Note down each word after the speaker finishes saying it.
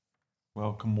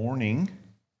Well, good morning,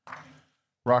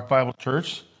 Rock Bible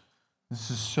Church. This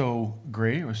is so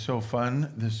great. It was so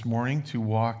fun this morning to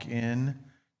walk in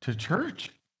to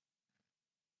church.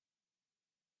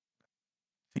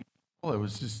 Well, it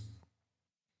was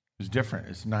different.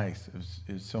 It's nice.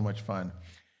 It was so much fun,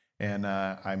 and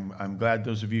I'm glad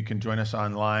those of you who can join us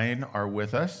online are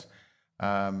with us,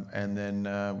 and then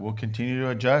we'll continue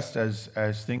to adjust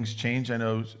as things change. I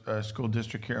know school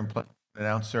district here in Pleasant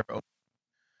announced their open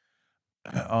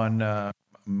on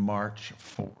March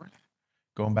 4th,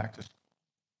 going back to school.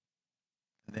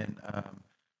 And then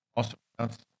also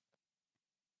announced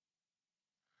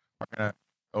we're going to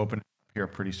open it up here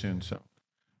pretty soon. So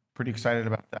pretty excited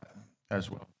about that as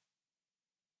well.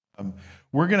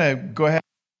 We're going to go ahead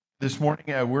this morning.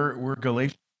 We're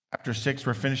Galatians chapter 6.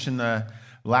 We're finishing the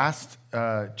last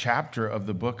chapter of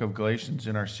the book of Galatians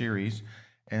in our series.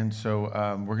 And so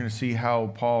we're going to see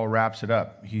how Paul wraps it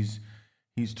up. He's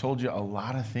told you a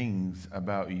lot of things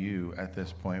about you at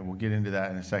this point. We'll get into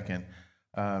that in a second.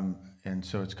 And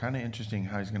so it's kind of interesting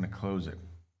how he's going to close it.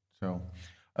 So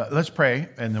let's pray,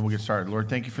 and then we'll get started. Lord,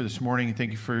 thank you for this morning.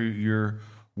 Thank you for your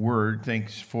word.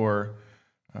 Thanks for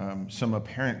some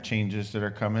apparent changes that are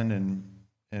coming,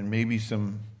 and maybe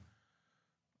some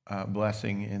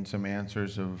blessing and some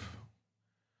answers of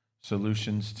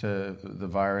solutions to the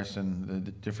virus and the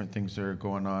different things that are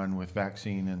going on with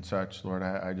vaccine and such. Lord,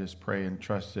 I just pray and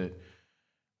trust that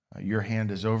your hand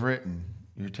is over it, and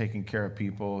you're taking care of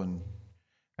people. And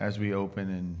as we open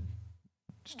and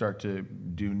start to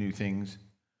do new things,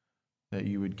 that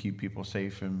you would keep people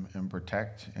safe and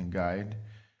protect and guide.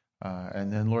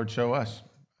 And then, Lord, show us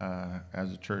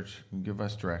as a church and give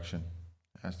us direction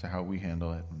as to how we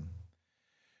handle it. And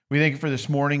we thank you for this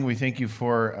morning. We thank you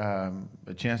for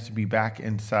a chance to be back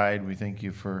inside. We thank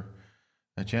you for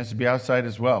a chance to be outside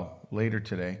as well later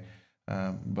today.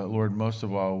 But Lord, most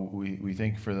of all, we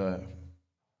thank you for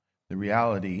the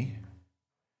reality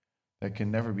that can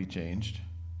never be changed,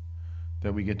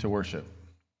 that we get to worship,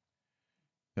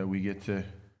 that we get to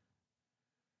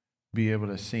be able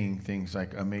to sing things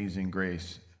like Amazing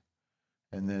Grace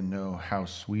and then know how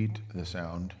sweet the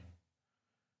sound,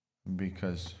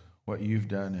 because what you've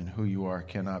done and who you are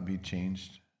cannot be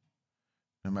changed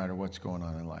no matter what's going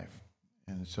on in life.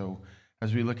 And so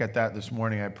as we look at that this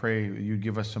morning, I pray you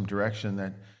give us some direction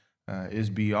that is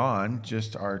beyond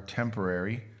just our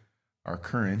temporary, our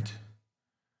current,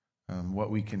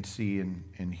 what we can see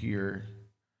and hear.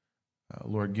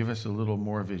 Lord, give us a little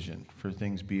more vision for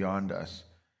things beyond us.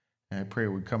 And I pray it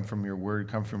would come from your word,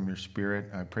 come from your spirit.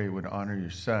 I pray it would honor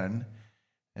your Son.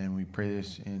 And we pray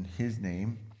this in his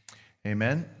name.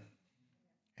 Amen.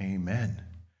 Amen.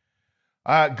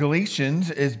 Galatians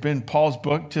has been Paul's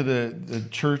book to the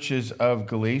churches of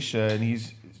Galatia, and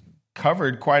he's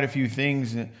covered quite a few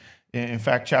things. In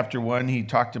fact, chapter 1, he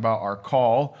talked about our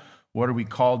call. What are we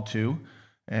called to?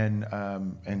 And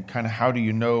kind of how do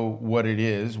you know what it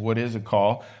is? What is a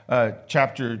call?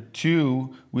 Chapter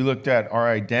 2, we looked at our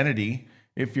identity.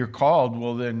 If you're called,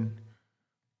 well then,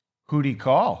 who'd he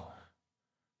call?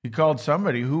 He called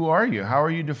somebody. Who are you? How are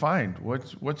you defined?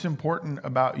 What's important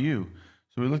about you?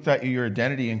 So we looked at your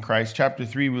identity in Christ. Chapter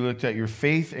 3, we looked at your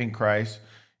faith in Christ.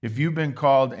 If you've been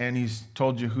called and he's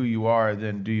told you who you are,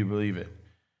 then do you believe it?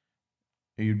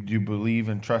 Do you believe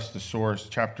and trust the source?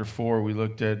 Chapter 4, we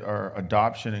looked at our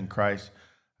adoption in Christ.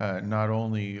 Not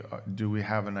only do we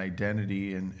have an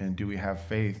identity and do we have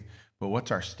faith, but what's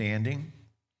our standing?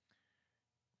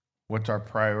 What's our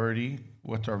priority?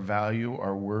 What's our value,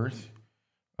 our worth?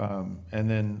 And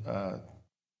then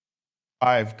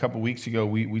a couple weeks ago,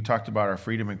 we talked about our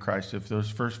freedom in Christ. If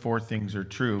those first four things are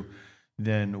true,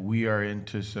 then we are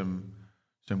into some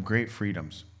great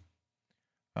freedoms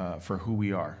for who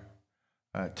we are.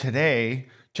 Today,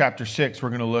 chapter 6, we're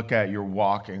going to look at your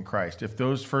walk in Christ. If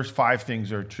those first five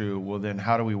things are true, well, then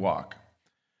how do we walk?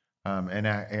 And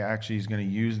actually, he's going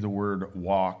to use the word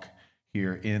walk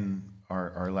here in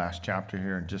our last chapter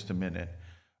here in just a minute.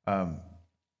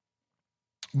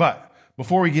 But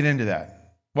before we get into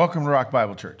that, welcome to Rock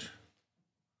Bible Church.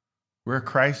 We're a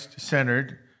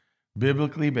Christ-centered,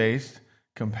 biblically based,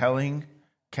 compelling,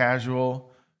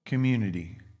 casual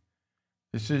community.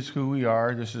 This is who we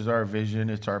are. This is our vision.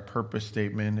 It's our purpose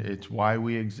statement. It's why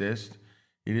we exist.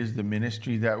 It is the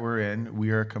ministry that we're in. We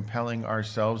are compelling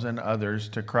ourselves and others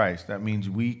to Christ. That means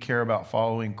we care about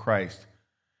following Christ,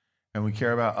 and we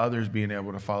care about others being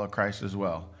able to follow Christ as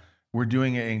well. We're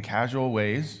doing it in casual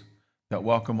ways that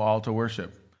welcome all to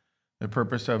worship. The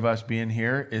purpose of us being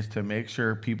here is to make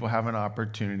sure people have an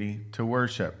opportunity to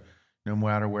worship, no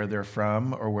matter where they're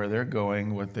from or where they're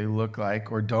going, what they look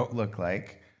like or don't look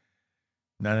like.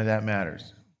 None of that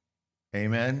matters.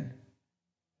 Amen?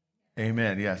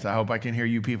 Amen. Yes, I hope I can hear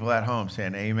you people at home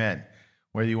saying amen.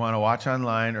 Whether you want to watch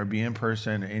online or be in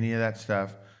person, any of that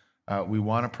stuff, we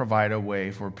want to provide a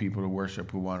way for people to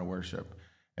worship who want to worship.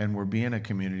 And we're being a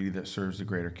community that serves the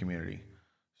greater community.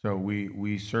 So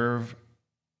we serve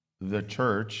the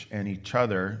church and each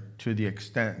other to the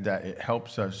extent that it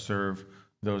helps us serve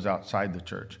those outside the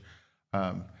church.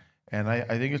 And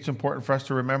I think it's important for us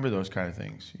to remember those kind of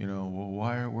things. You know,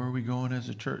 well, where are we going as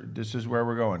a church? This is where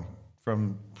we're going.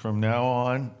 From now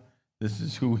on, this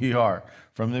is who we are.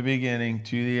 From the beginning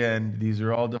to the end, these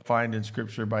are all defined in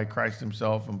Scripture by Christ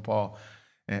himself and Paul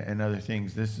and other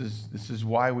things. This is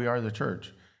why we are the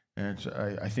church. And it's,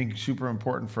 I think, super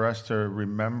important for us to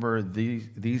remember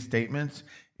these statements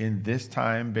in this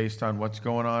time based on what's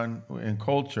going on in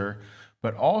culture,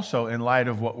 but also in light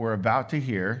of what we're about to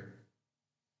hear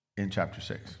in chapter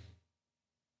 6,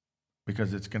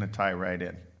 because it's going to tie right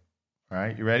in. All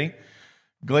right, you ready?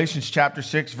 Galatians chapter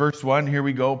 6, verse 1, here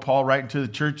we go. Paul writing to the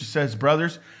church, it says,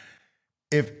 brothers,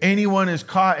 if anyone is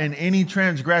caught in any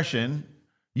transgression,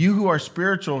 you who are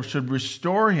spiritual should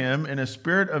restore him in a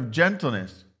spirit of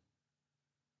gentleness.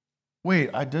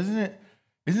 Wait, isn't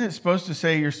it supposed to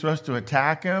say you're supposed to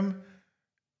attack him,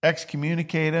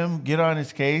 excommunicate him, get on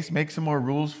his case, make some more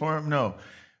rules for him? No.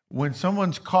 When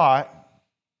someone's caught,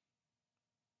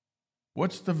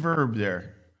 what's the verb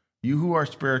there? You who are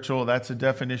spiritual, that's a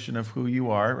definition of who you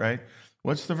are, right?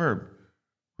 What's the verb?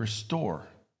 Restore.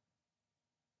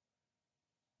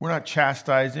 We're not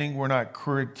chastising, we're not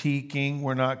critiquing,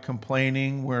 we're not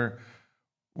complaining, we're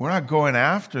not going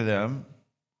after them,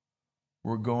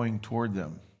 we're going toward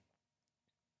them.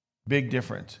 Big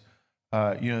difference.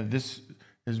 This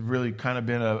has really kind of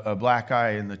been a black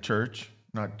eye in the church,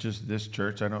 not just this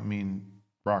church. I don't mean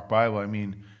Rock Bible, I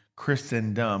mean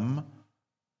Christendom.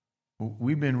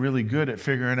 We've been really good at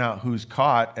figuring out who's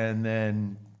caught and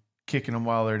then kicking them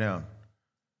while they're down.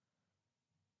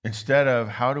 Instead of,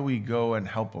 how do we go and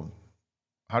help them?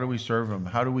 How do we serve them?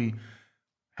 How do we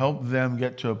help them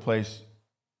get to a place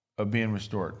of being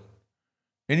restored?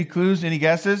 Any clues? Any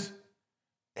guesses?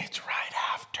 It's right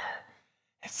after.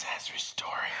 It says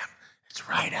restore him. It's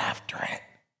right after it.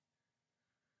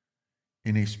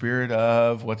 In a spirit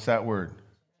of, what's that word?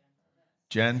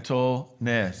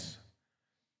 Gentleness.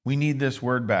 We need this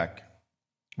word back.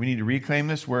 We need to reclaim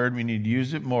this word. We need to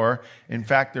use it more. In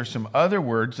fact, there's some other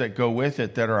words that go with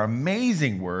it that are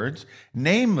amazing words,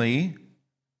 namely,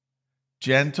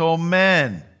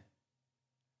 gentlemen.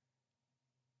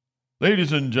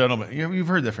 Ladies and gentlemen, you've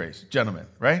heard the phrase, gentlemen,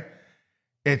 right?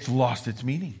 It's lost its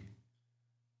meaning.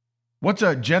 What's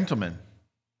a gentleman?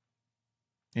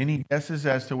 Any guesses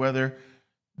as to whether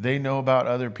they know about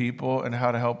other people and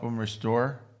how to help them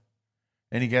restore?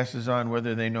 Any guesses on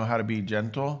whether they know how to be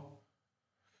gentle?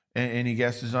 Any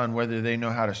guesses on whether they know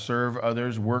how to serve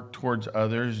others, work towards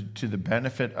others, to the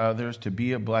benefit of others, to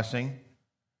be a blessing,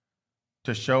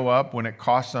 to show up when it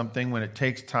costs something, when it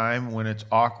takes time, when it's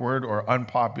awkward or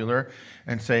unpopular,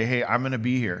 and say, hey, I'm going to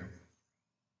be here.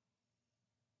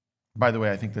 By the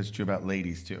way, I think that's true about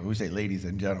ladies too. We say ladies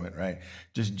and gentlemen, right?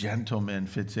 Just gentlemen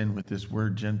fits in with this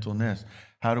word gentleness.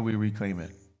 How do we reclaim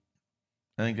it?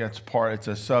 I think that's it's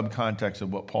a subcontext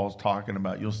of what Paul's talking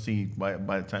about. You'll see by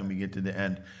the time we get to the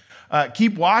end.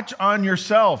 Keep watch on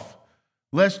yourself,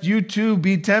 lest you too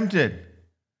be tempted.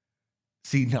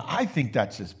 See, now I think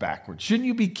that's just backwards. Shouldn't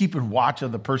you be keeping watch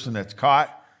of the person that's caught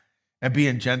and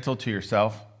being gentle to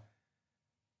yourself?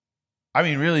 I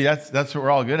mean, really, that's what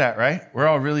we're all good at, right? We're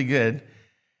all really good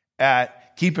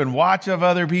at keeping watch of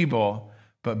other people,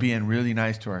 but being really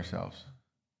nice to ourselves.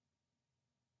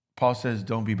 Paul says,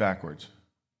 don't be backwards.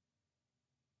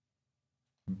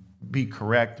 Be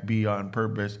correct, be on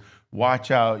purpose. Watch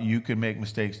out, you can make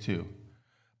mistakes too.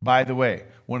 By the way,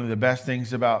 one of the best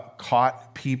things about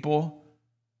caught people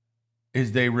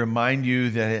is they remind you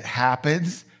that it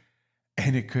happens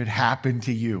and it could happen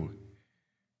to you.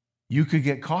 You could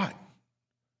get caught.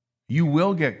 You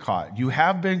will get caught. You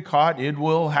have been caught. It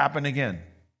will happen again.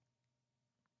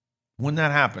 When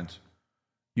that happens,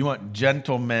 you want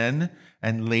gentlemen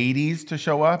and ladies to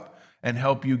show up and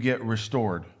help you get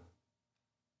restored,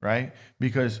 right?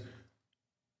 Because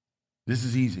this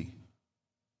is easy.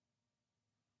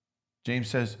 James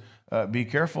says, be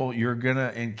careful. You're going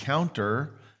to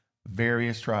encounter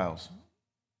various trials.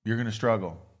 You're going to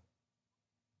struggle.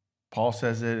 Paul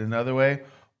says it another way.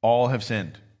 All have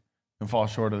sinned and fall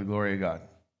short of the glory of God.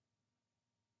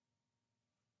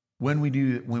 When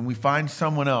we find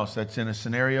someone else that's in a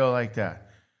scenario like that,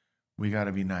 we got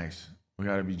to be nice. We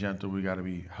got to be gentle. We got to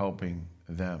be helping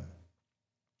them.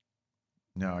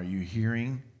 Now, are you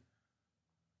hearing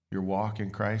your walk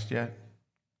in Christ yet?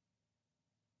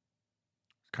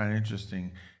 Kind of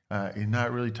interesting. He's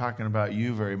not really talking about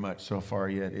you very much so far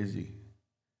yet, is he?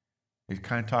 He's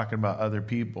kind of talking about other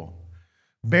people.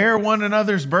 Bear one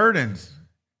another's burdens.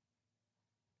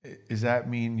 Does that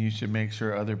mean you should make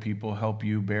sure other people help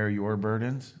you bear your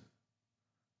burdens?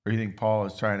 Or do you think Paul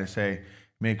is trying to say,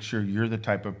 make sure you're the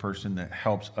type of person that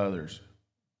helps others?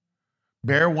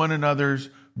 Bear one another's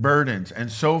burdens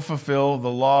and so fulfill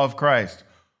the law of Christ.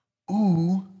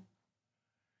 Ooh.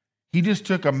 He just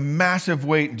took a massive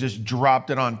weight and just dropped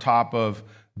it on top of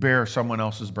bear someone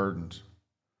else's burdens.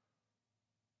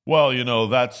 Well,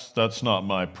 that's not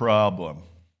my problem.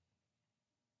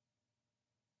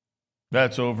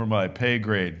 That's over my pay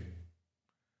grade.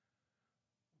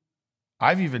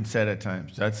 I've even said at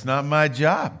times, that's not my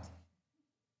job.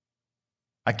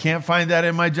 I can't find that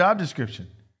in my job description.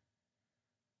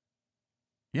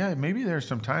 Yeah, maybe there's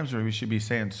some times where we should be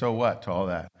saying, so what to all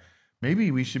that? Maybe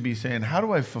we should be saying, how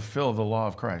do I fulfill the law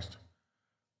of Christ?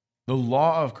 The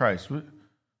law of Christ.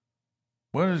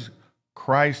 What does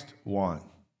Christ want?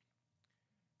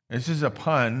 This is a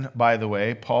pun, by the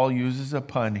way. Paul uses a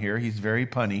pun here. He's very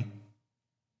punny.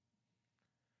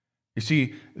 You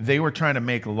see, they were trying to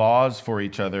make laws for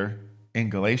each other in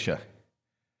Galatia.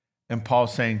 And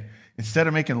Paul's saying, instead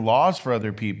of making laws for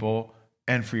other people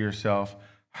and for yourself,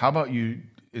 how about you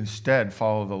instead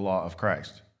follow the law of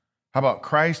Christ? How about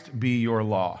Christ be your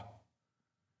law?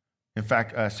 In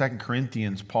fact, 2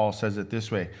 Corinthians, Paul says it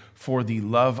this way, for the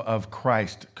love of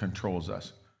Christ controls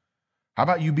us. How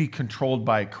about you be controlled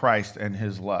by Christ and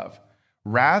his love,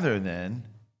 rather than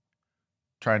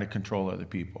trying to control other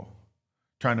people,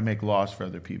 trying to make laws for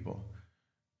other people?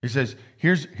 He says,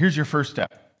 here's your first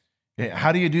step.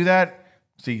 How do you do that?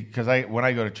 See, because when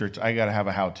I go to church, I got to have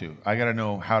a how-to. I got to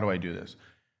know, how do I do this?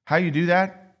 How you do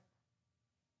that?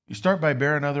 You start by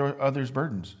bearing others'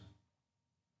 burdens.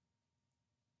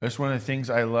 That's one of the things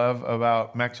I love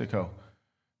about Mexico.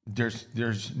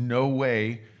 There's no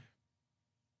way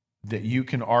that you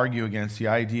can argue against the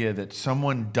idea that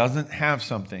someone doesn't have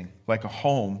something like a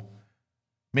home,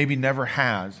 maybe never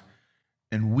has,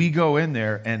 and we go in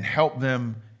there and help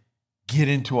them get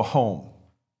into a home.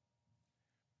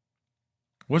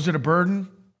 Was it a burden?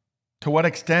 To what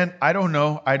extent? I don't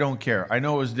know. I don't care. I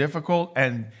know it was difficult,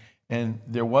 and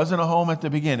there wasn't a home at the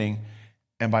beginning,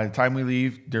 and by the time we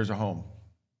leave, there's a home.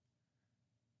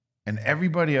 And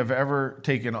everybody I've ever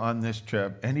taken on this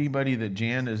trip, anybody that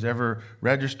Jan has ever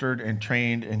registered and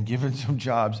trained and given some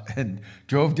jobs and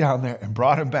drove down there and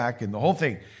brought them back and the whole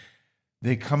thing,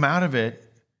 they come out of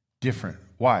it different.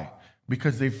 Why?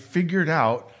 Because they figured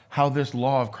out how this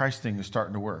law of Christ thing is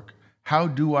starting to work. How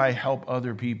do I help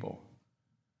other people?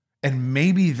 And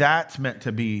maybe that's meant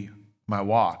to be my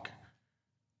walk,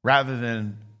 rather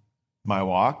than my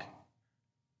walk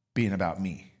being about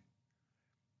me.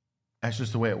 That's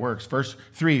just the way it works. Verse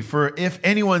 3, for if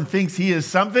anyone thinks he is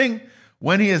something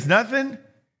when he is nothing,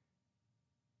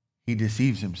 he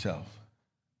deceives himself.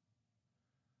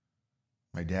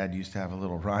 My dad used to have a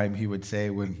little rhyme he would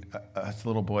say when us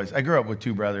little boys, I grew up with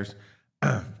two brothers.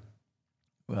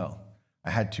 Well, I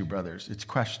had two brothers. It's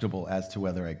questionable as to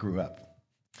whether I grew up.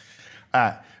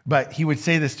 But he would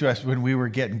say this to us when we were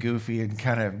getting goofy and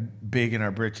kind of big in our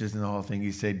britches and the whole thing.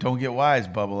 He'd say, don't get wise,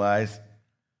 bubble eyes.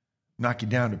 Knock you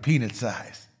down to peanut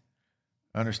size.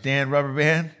 Understand, rubber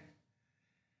band?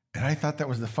 And I thought that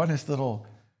was the funnest little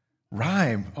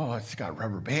rhyme. Oh, it's got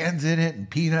rubber bands in it and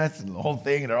peanuts and the whole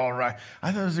thing, and it all rhyme.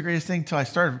 I thought it was the greatest thing until I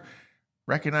started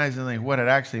recognizing what it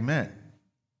actually meant.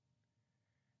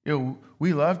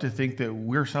 We love to think that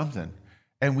we're something,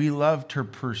 and we love to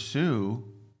pursue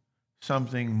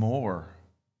something more.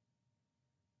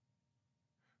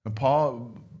 And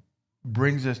Paul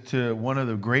brings us to one of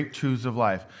the great truths of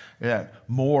life, that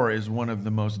more is one of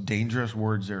the most dangerous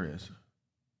words there is.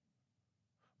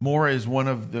 More is one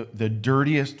of the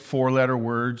dirtiest four-letter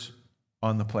words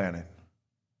on the planet.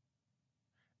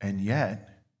 And yet,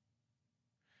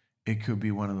 it could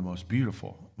be one of the most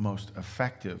beautiful, most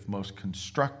effective, most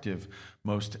constructive,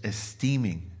 most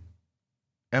esteeming,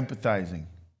 empathizing.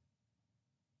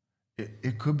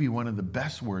 It could be one of the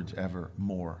best words ever,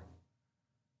 more.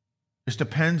 Just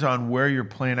depends on where you're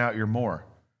playing out your more.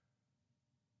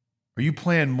 Are you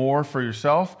playing more for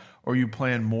yourself, or are you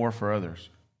playing more for others?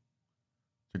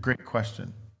 It's a great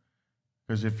question.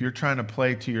 Because if you're trying to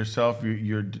play to yourself,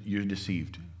 you're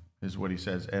deceived, is what he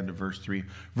says, end of verse 3.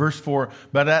 Verse 4,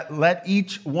 but let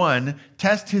each one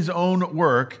test his own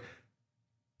work,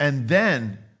 and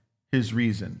then his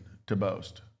reason to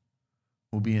boast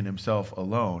will be in himself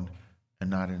alone and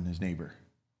not in his neighbor.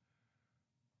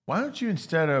 Why don't you,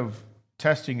 instead of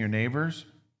testing your neighbors,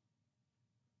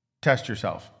 test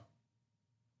yourself?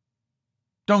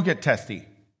 Don't get testy.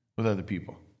 with other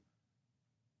people.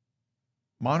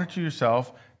 Monitor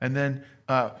yourself, and then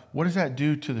what does that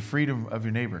do to the freedom of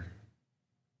your neighbor?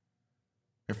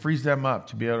 It frees them up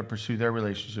to be able to pursue their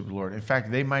relationship with the Lord. In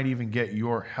fact, they might even get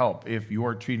your help if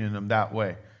you're treating them that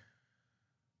way.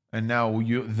 And now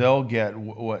they'll get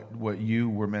what you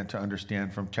were meant to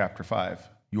understand from chapter 5,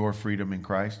 your freedom in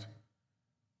Christ.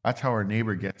 That's how our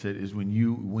neighbor gets it, is when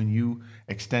you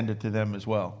extend it to them as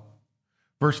well.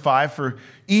 Verse 5, for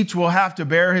each will have to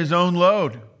bear his own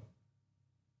load.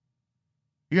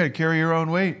 You got to carry your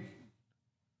own weight.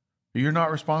 You're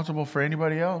not responsible for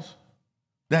anybody else.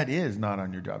 That is not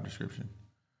on your job description.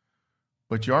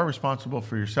 But you are responsible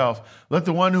for yourself. Let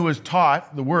the one who is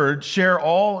taught the word share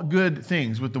all good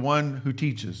things with the one who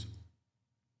teaches.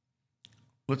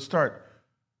 Let's start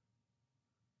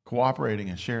cooperating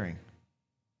and sharing.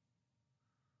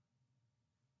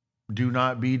 Do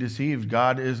not be deceived.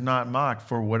 God is not mocked.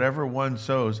 For whatever one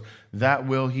sows, that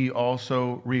will he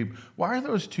also reap. Why are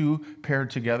those two paired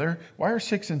together? Why are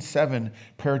 6 and 7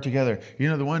 paired together? You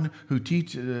know, the one who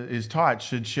is taught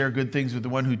should share good things with the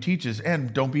one who teaches.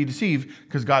 And don't be deceived,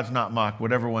 because God's not mocked.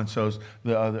 Whatever one sows,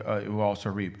 the other will also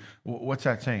reap. What's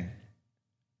that saying?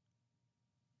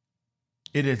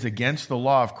 It is against the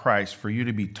law of Christ for you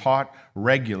to be taught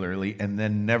regularly and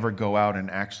then never go out and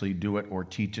actually do it or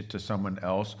teach it to someone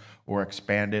else or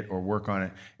expand it or work on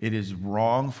it. It is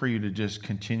wrong for you to just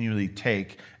continually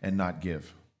take and not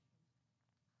give.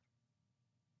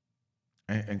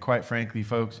 And quite frankly,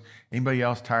 folks, anybody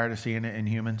else tired of seeing it in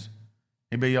humans?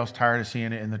 Anybody else tired of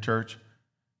seeing it in the church?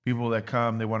 People that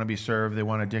come, they want to be served. They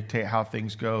want to dictate how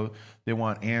things go. They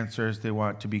want answers. They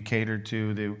want to be catered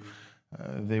to.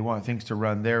 They want things to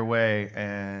run their way,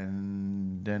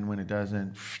 and then when it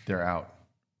doesn't, they're out.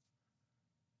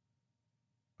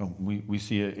 We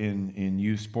see it in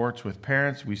youth sports with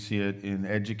parents. We see it in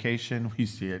education. We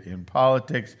see it in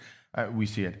politics. We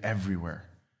see it everywhere.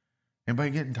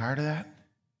 Anybody getting tired of that?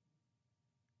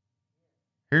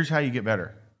 Here's how you get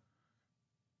better.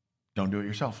 Don't do it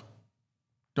yourself.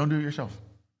 Don't do it yourself.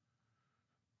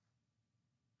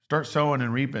 Start sowing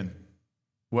and reaping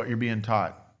what you're being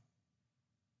taught.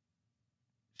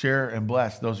 Share and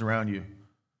bless those around you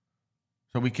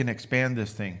so we can expand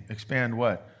this thing. Expand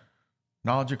what?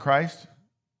 Knowledge of Christ,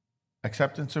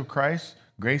 acceptance of Christ,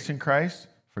 grace in Christ,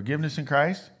 forgiveness in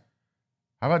Christ.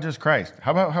 How about just Christ?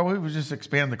 How about we just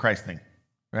expand the Christ thing,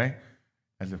 right?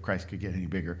 As if Christ could get any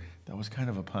bigger. That was kind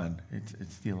of a pun. It's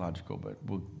theological, but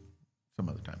we'll some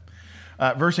other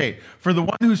time. Verse 8, for the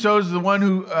one who sows, the one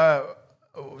who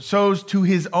sows to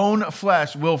his own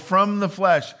flesh will from the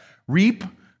flesh reap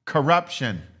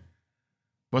corruption.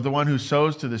 But the one who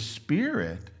sows to the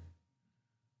Spirit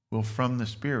will from the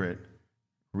Spirit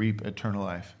reap eternal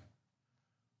life.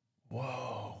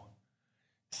 Whoa.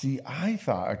 See, I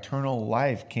thought eternal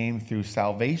life came through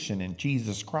salvation in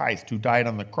Jesus Christ, who died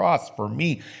on the cross for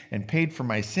me and paid for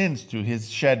my sins through his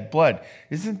shed blood.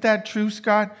 Isn't that true,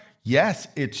 Scott? Yes,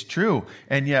 it's true.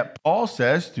 And yet Paul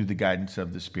says, through the guidance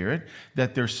of the Spirit,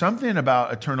 that there's something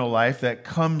about eternal life that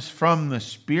comes from the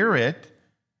Spirit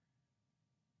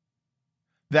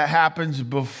that happens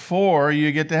before you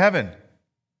get to heaven.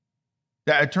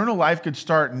 That eternal life could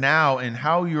start now in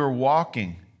how you're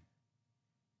walking.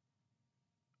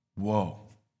 Whoa.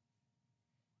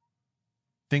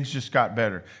 Things just got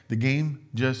better. The game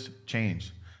just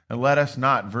changed. And let us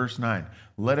not, verse 9,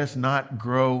 let us not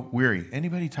grow weary.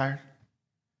 Anybody tired?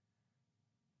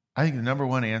 I think the number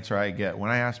one answer I get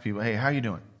when I ask people, hey, how you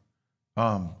doing?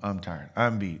 I'm tired.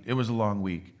 I'm beat. It was a long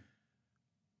week.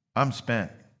 I'm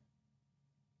spent.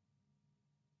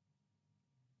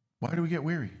 Why do we get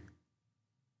weary?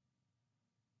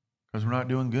 Because we're not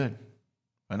doing good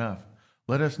enough.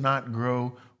 Let us not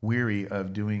grow weary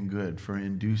of doing good, for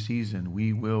in due season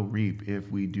we will reap if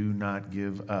we do not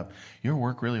give up. You ever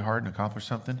work really hard and accomplish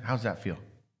something? How's that feel?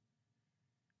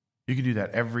 You could do that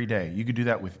every day. You could do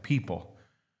that with people.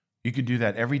 You could do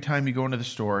that every time you go into the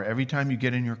store, every time you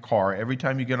get in your car, every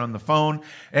time you get on the phone,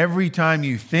 every time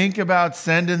you think about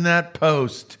sending that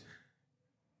post.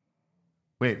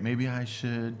 Wait, maybe I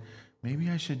should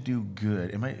do good.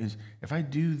 If I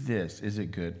do this, is it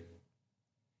good?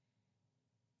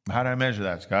 How do I measure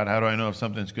that, Scott? How do I know if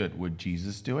something's good? Would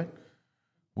Jesus do it?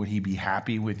 Would he be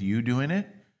happy with you doing it?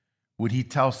 Would he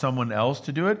tell someone else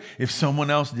to do it? If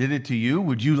someone else did it to you,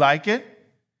 would you like it?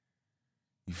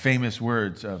 The famous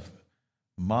words of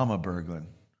Mama Berglund.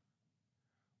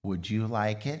 Would you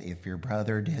like it if your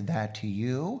brother did that to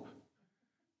you?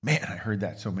 Man, I heard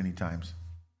that so many times.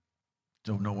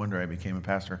 So no wonder I became a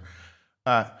pastor.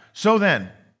 So then,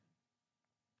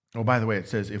 oh, by the way, it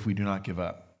says, if we do not give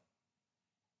up.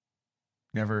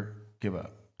 Never give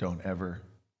up. Don't ever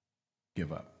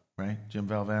give up, right? Jim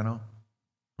Valvano,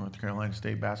 North Carolina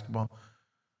State basketball.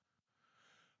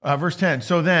 Verse 10,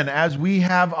 so then, as we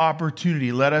have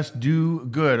opportunity, let us do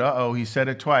good. He said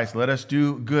it twice. Let us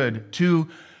do good to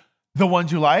the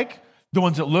ones you like, the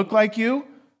ones that look like you,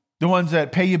 the ones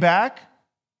that pay you back,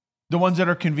 the ones that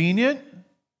are convenient,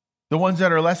 the ones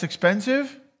that are less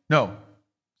expensive. No,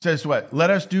 it says what? Let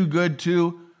us do good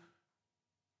to,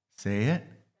 say it.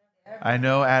 I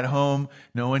know at home,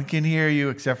 no one can hear you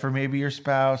except for maybe your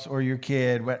spouse or your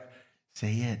kid, but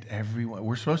say it, everyone.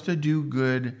 We're supposed to do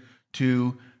good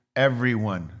to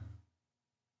everyone.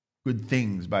 Good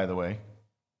things, by the way.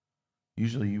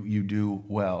 Usually you do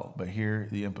well, but here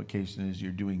the implication is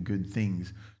you're doing good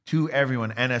things to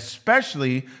everyone, and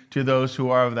especially to those who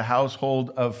are of the household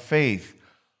of faith.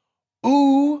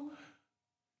 Ooh,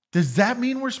 does that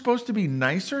mean we're supposed to be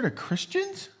nicer to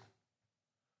Christians?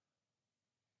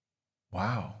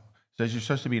 Wow. Says you're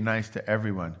supposed to be nice to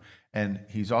everyone. And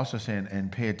he's also saying,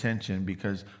 and pay attention,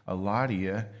 because a lot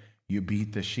of you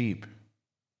beat the sheep.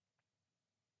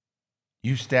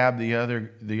 You stab the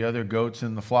other goats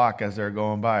in the flock as they're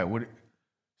going by.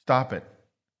 Stop it.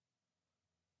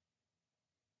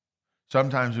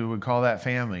 Sometimes we would call that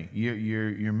family.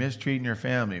 You're mistreating your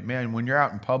family. Man, when you're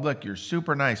out in public, you're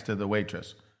super nice to the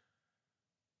waitress.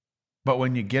 But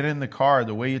when you get in the car,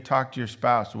 the way you talk to your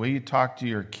spouse, the way you talk to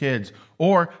your kids,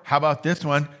 or how about this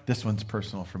one? This one's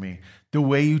personal for me. The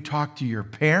way you talk to your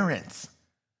parents.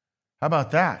 How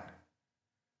about that?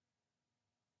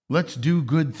 Let's do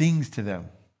good things to them.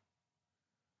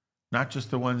 Not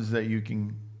just the ones that you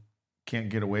can't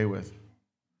get away with.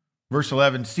 Verse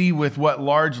 11, see with what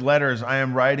large letters I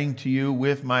am writing to you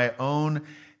with my own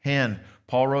hand.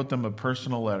 Paul wrote them a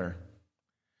personal letter.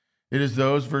 It is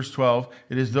those, verse 12,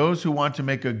 it is those who want to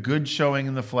make a good showing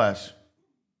in the flesh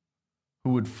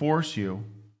who would force you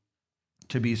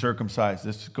to be circumcised.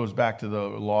 This goes back to the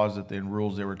laws and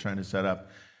rules they were trying to set up.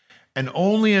 And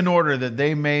only in order that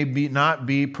they may not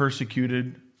be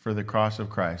persecuted for the cross of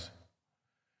Christ.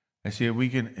 I see if we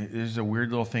can, there's a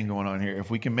weird little thing going on here. If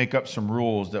we can make up some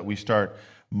rules that we start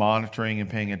monitoring and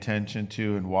paying attention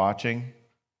to and watching,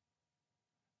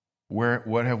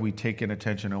 what have we taken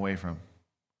attention away from?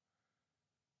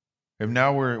 If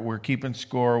now we're keeping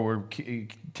score, we're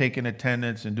taking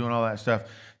attendance and doing all that stuff,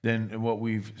 then what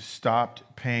we've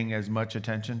stopped paying as much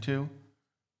attention to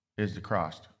is the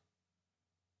cross.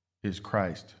 Is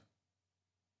Christ,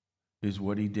 is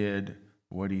what he did,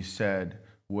 what he said,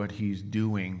 what he's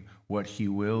doing, what he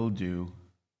will do,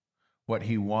 what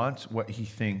he wants, what he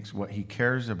thinks, what he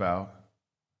cares about.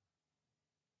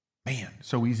 Man,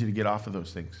 so easy to get off of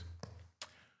those things.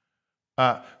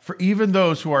 For even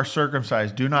those who are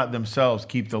circumcised do not themselves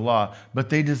keep the law, but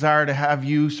they desire to have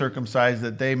you circumcised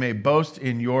that they may boast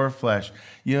in your flesh.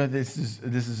 You know, this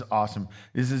is awesome.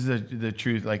 This is the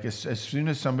truth. Like as soon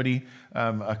as somebody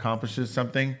accomplishes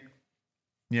something,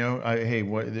 you know,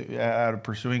 out of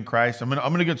pursuing Christ, I'm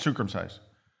gonna get circumcised.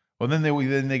 Well, then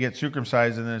they get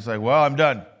circumcised, and then it's like, well, I'm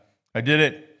done. I did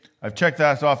it. I've checked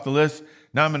that off the list.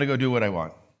 Now I'm gonna go do what I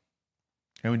want.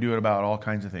 And we do it about all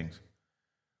kinds of things.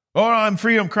 Oh, no, I'm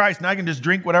free in Christ, and I can just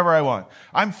drink whatever I want.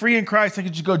 I'm free in Christ, I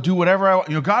can just go do whatever I want.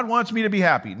 You know, God wants me to be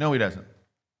happy. No, he doesn't.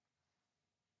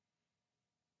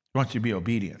 He wants you to be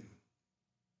obedient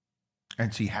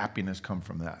and see happiness come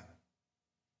from that.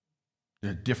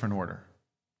 It's a different order.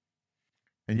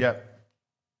 And yet,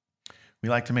 we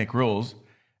like to make rules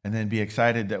and then be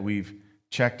excited that we've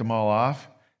checked them all off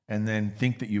and then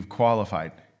think that you've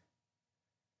qualified.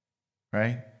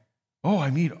 Right? Oh,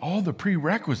 I meet all the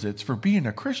prerequisites for being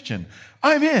a Christian.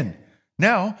 I'm in.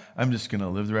 Now, I'm just going to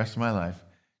live the rest of my life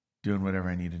doing whatever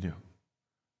I need to do.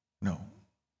 No,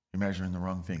 you're measuring the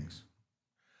wrong things.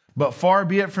 But far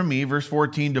be it from me, verse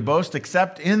 14, to boast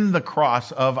except in the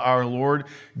cross of our Lord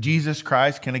Jesus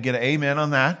Christ. Can I get an amen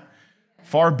on that?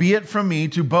 Far be it from me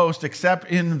to boast except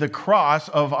in the cross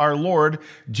of our Lord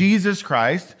Jesus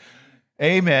Christ.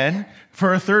 Amen.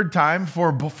 For a third time,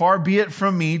 for far be it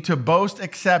from me to boast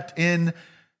except in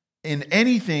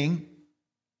anything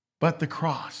but the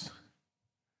cross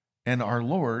and our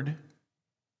Lord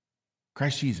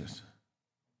Christ Jesus.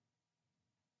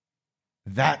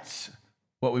 That's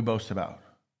what we boast about.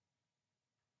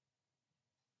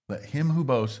 Let him who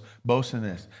boasts, boast in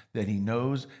this, that he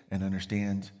knows and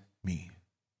understands me.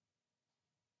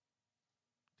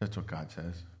 That's what God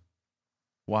says.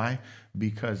 Why?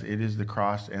 Because it is the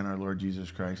cross and our Lord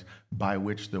Jesus Christ by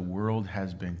which the world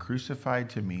has been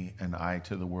crucified to me and I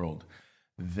to the world.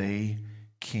 They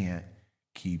can't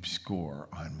keep score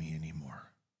on me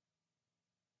anymore.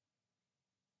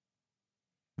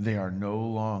 They are no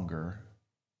longer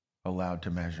allowed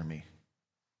to measure me.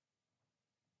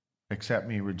 accept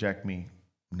me, reject me.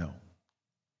 No.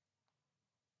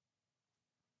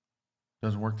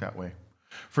 Doesn't work that way.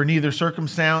 For neither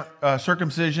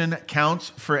circumcision counts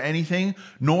for anything,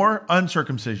 nor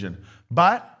uncircumcision,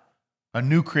 but a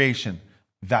new creation.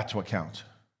 That's what counts.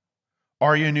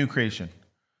 Are you a new creation?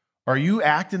 Are you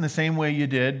acting the same way you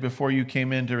did before you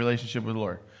came into a relationship with the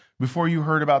Lord? Before you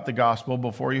heard about the gospel,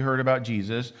 before you heard about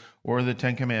Jesus or the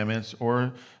Ten Commandments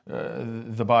or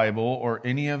the Bible or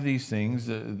any of these things,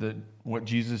 what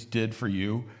Jesus did for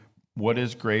you, what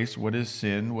is grace, what is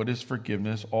sin, what is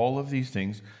forgiveness, all of these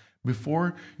things.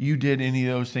 Before you did any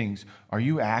of those things, are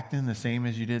you acting the same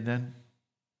as you did then?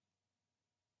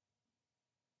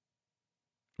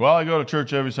 Well, I go to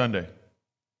church every Sunday.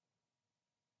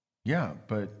 Yeah,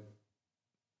 but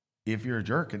if you're a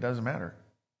jerk, it doesn't matter.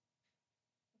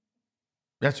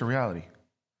 That's a reality.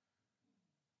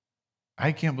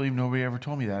 I can't believe nobody ever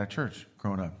told me that at church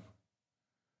growing up.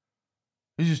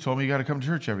 They just told me you got to come to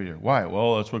church every day. Why?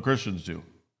 Well, that's what Christians do.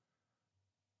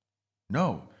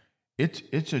 No,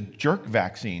 it's a jerk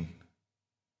vaccine.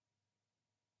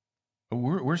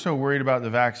 We're so worried about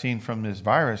the vaccine from this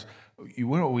virus.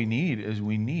 What we need is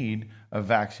a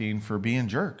vaccine for being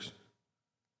jerks.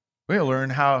 We gotta learn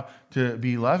how to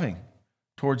be loving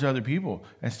towards other people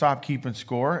and stop keeping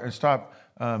score and stop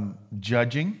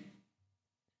judging.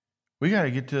 We got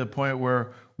to get to the point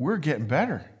where we're getting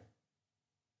better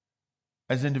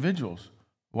as individuals.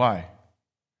 Why?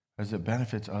 Because it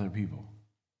benefits other people.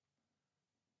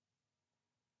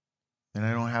 And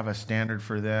I don't have a standard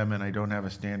for them, and I don't have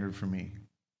a standard for me.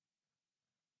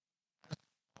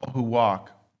 All who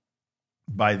walk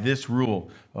by this rule.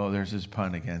 Oh, there's his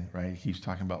pun again, right? He keeps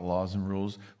talking about laws and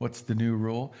rules. What's the new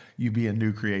rule? You be a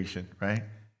new creation, right?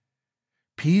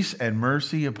 Peace and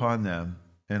mercy upon them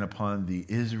and upon the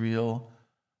Israel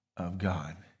of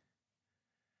God.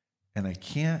 And I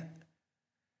can't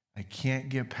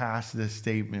get past this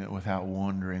statement without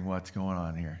wondering what's going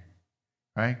on here,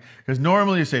 right? Because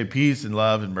normally you say peace and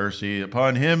love and mercy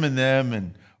upon him and them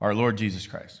and our Lord Jesus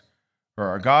Christ, or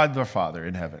our God, the Father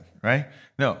in heaven, right?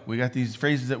 No, we got these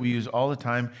phrases that we use all the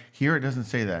time. Here it doesn't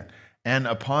say that. And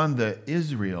upon the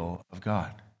Israel of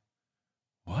God.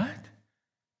 What?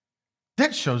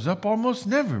 That shows up almost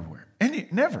never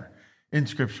in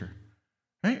Scripture,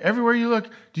 right? Everywhere you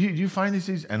look, do you find these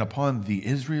things? And upon the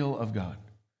Israel of God.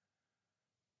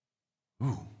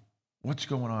 Ooh, what's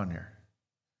going on here?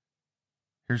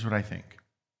 Here's what I think.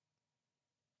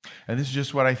 And this is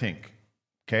just what I think,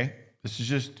 okay? This is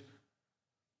just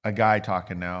a guy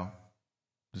talking now.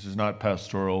 This is not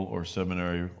pastoral or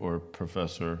seminary or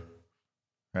professor,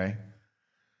 right?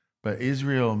 But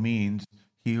Israel means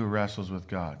he who wrestles with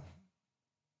God.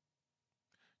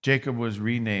 Jacob was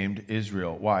renamed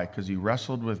Israel. Why? Because he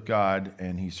wrestled with God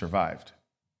and he survived,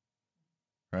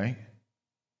 right?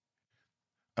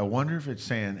 I wonder if it's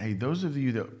saying, hey, those of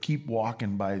you that keep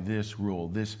walking by this rule,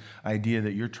 this idea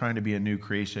that you're trying to be a new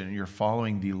creation and you're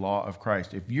following the law of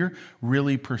Christ, if you're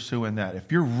really pursuing that,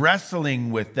 if you're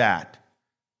wrestling with that,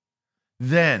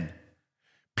 then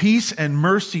peace and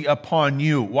mercy upon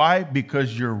you. Why?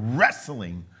 Because you're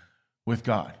wrestling with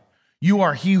God. You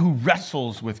are he who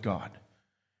wrestles with God.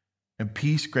 And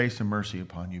peace, grace, and mercy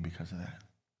upon you because of that.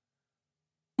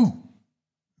 Ooh,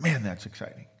 man, that's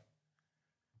exciting.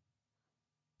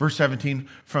 Verse 17,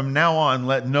 from now on,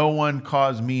 let no one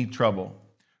cause me trouble,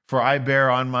 for I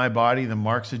bear on my body the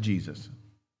marks of Jesus.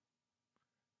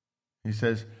 He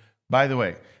says, by the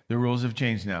way, the rules have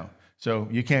changed now, so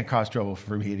you can't cause trouble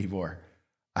for me anymore.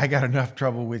 I got enough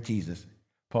trouble with Jesus,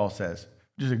 Paul says.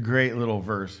 Just a great little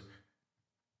verse.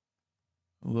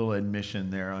 A little admission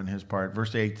there on his part.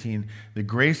 Verse 18, the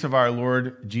grace of our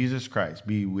Lord Jesus Christ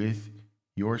be with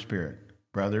your spirit,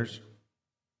 brothers.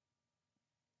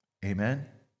 Amen.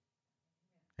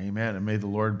 Amen. And may the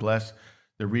Lord bless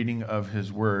the reading of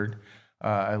his word.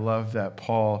 I love that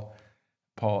Paul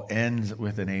ends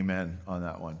with an amen on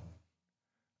that one.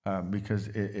 Because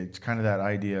it's kind of that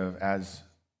idea of as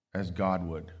God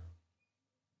would.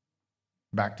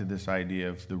 Back to this idea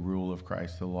of the rule of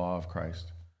Christ, the law of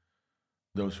Christ.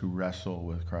 Those who wrestle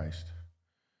with Christ.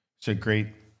 It's a great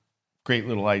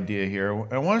little idea here.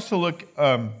 I want us to look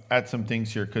at some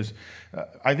things here because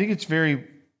I think it's very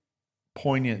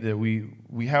poignant that we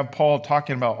have Paul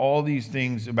talking about all these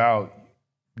things about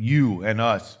you and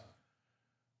us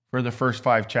for the first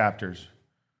 5 chapters.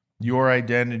 Your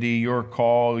identity, your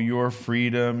call, your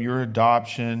freedom, your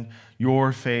adoption,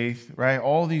 your faith, right?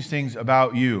 All these things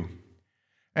about you.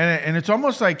 And it's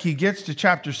almost like he gets to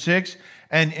chapter 6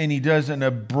 and he does an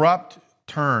abrupt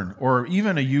turn or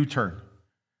even a U-turn.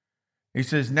 He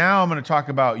says, now I'm going to talk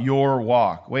about your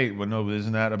walk. Wait, well, no,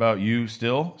 isn't that about you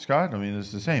still, Scott? I mean,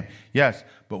 it's the same. Yes,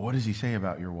 but what does he say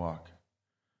about your walk?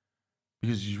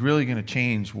 Because he's really going to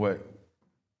change what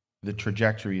the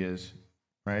trajectory is,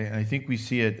 right? And I think we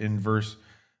see it in verse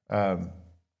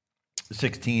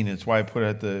 16. It's why I put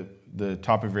it at the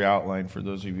top of your outline for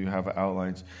those of you who have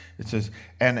outlines. It says,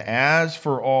 and as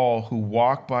for all who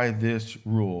walk by this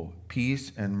rule,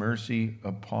 peace and mercy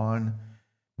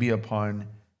be upon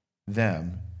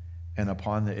them and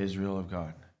upon the Israel of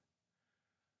God.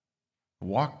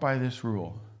 Walk by this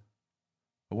rule.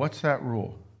 What's that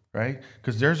rule, right?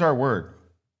 Because there's our word,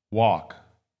 walk,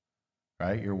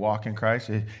 right? Your walk in Christ.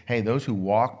 Hey, those who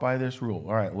walk by this rule.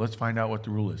 All right, let's find out what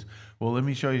the rule is. Well, let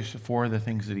me show you 4 of the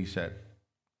things that he said.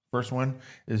 First one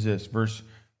is this, verse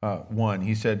 1.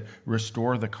 He said,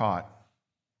 restore the caught.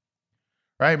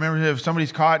 Right? Remember, if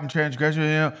somebody's caught in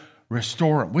transgression,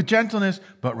 restore them with gentleness,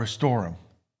 but restore them.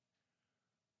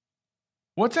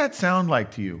 What's that sound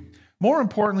like to you? More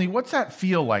importantly, what's that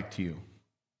feel like to you?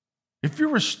 If you're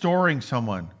restoring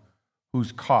someone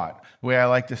who's caught, the way I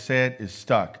like to say it is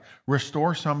stuck.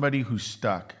 Restore somebody who's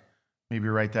stuck. Maybe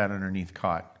write that underneath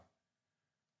caught.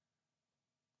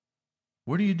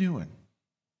 What are you doing?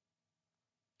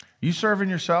 You serving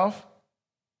yourself?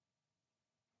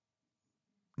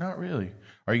 Not really.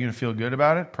 Are you going to feel good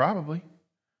about it? Probably.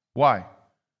 Why?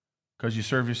 Because you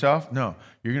serve yourself? No.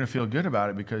 You're going to feel good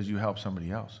about it because you help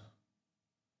somebody else.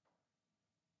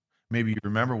 Maybe you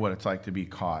remember what it's like to be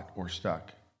caught or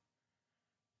stuck.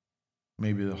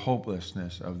 Maybe the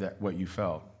hopelessness of that, what you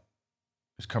felt,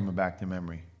 is coming back to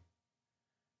memory.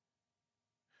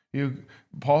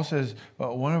 Paul says,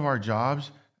 one of our jobs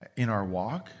in our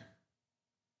walk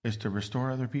is to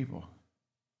restore other people.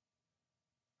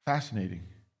 Fascinating.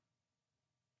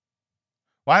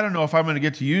 Well, I don't know if I'm going to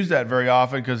get to use that very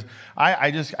often because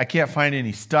I can't find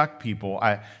any stuck people.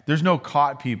 There's no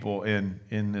caught people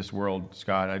in this world,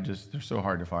 Scott. They're so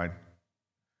hard to find.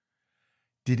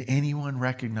 Did anyone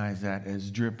recognize that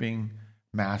as dripping,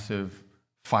 massive,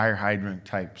 fire hydrant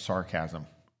type sarcasm?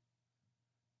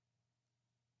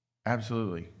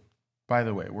 Absolutely. By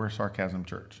the way, we're a sarcasm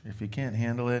church. If you can't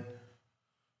handle it,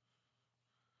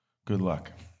 good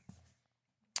luck.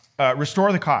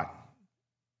 Restore the caught.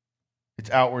 It's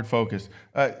outward focus.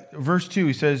 Verse 2,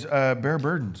 he says, bear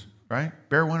burdens, right?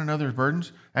 Bear one another's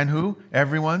burdens. And who?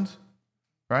 Everyone's,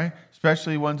 right?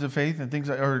 Especially ones of faith and things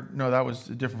like, or no, that was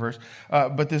a different verse.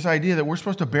 But this idea that we're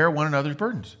supposed to bear one another's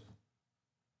burdens.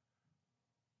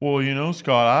 Well,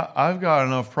 Scott, I've got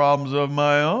enough problems of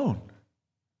my own.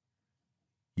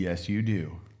 Yes, you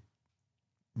do.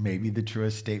 Maybe the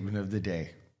truest statement of the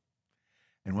day.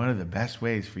 And one of the best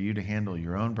ways for you to handle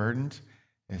your own burdens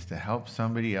is to help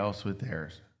somebody else with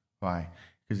theirs. Why?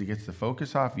 Because it gets the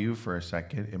focus off you for a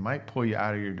second. It might pull you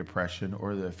out of your depression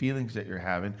or the feelings that you're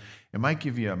having. It might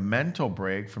give you a mental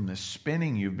break from the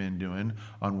spinning you've been doing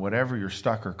on whatever you're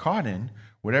stuck or caught in,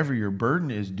 whatever your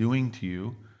burden is doing to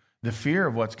you, the fear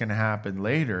of what's going to happen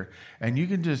later, and you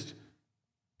can just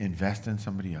invest in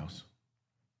somebody else.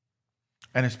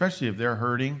 And especially if they're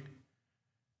hurting.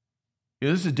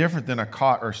 This is different than a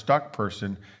caught or stuck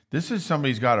person. This is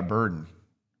somebody who's got a burden.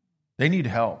 They need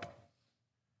help.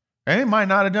 And they might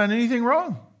not have done anything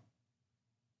wrong.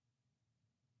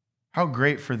 How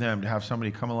great for them to have somebody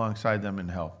come alongside them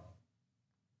and help.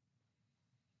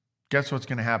 Guess what's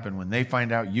going to happen when they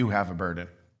find out you have a burden?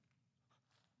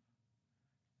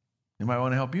 They might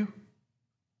want to help you.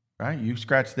 Right? You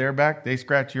scratch their back, they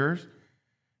scratch yours.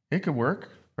 It could work.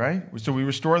 Right? So we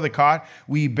restore the caught.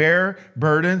 We bear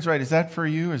burdens, right? Is that for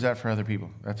you or is that for other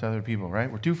people? That's other people,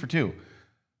 right? We're 2 for 2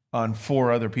 on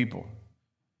 4 other people.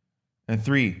 And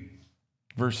 3,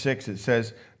 verse 6, it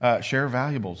says, share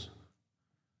valuables.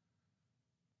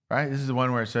 Right? This is the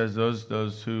one where it says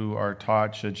those who are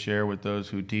taught should share with those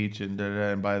who teach, and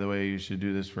and by the way, you should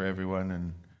do this for everyone,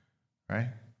 and right?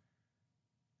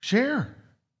 Share.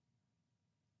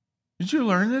 Did you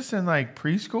learn this in like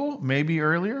preschool? Maybe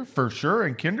earlier? For sure,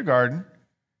 in kindergarten.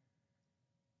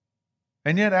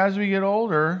 And yet, as we get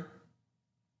older,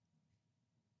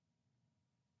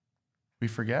 we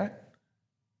forget.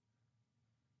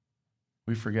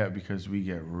 We forget because we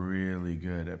get really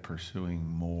good at pursuing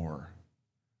more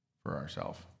for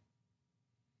ourselves.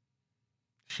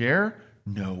 Share?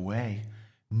 No way.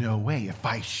 No way. If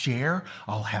I share,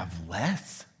 I'll have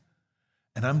less.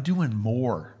 And I'm doing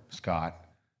more, Scott.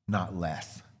 Not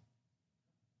less.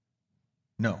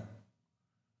 No.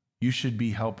 You should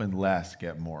be helping Les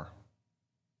get more.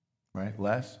 Right?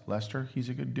 Lester, he's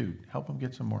a good dude. Help him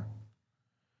get some more.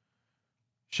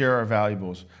 Share our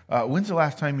valuables. When's the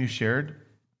last time you shared?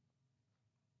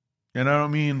 And I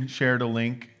don't mean shared a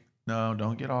link No,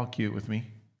 don't get all cute with me.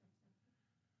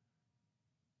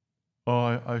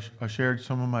 Oh, I shared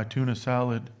some of my tuna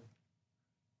salad.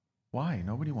 Why?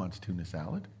 Nobody wants tuna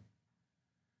salad.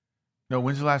 No,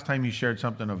 when's the last time you shared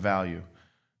something of value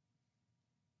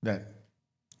that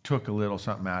took a little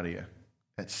something out of you,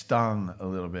 that stung a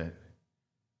little bit?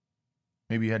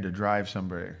 Maybe you had to drive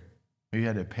somewhere. Maybe you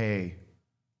had to pay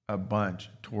a bunch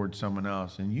towards someone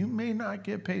else, and you may not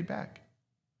get paid back.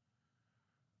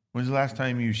 When's the last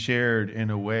time you shared in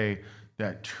a way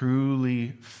that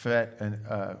truly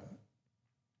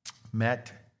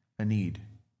met a need?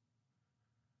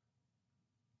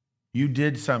 You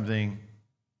did something,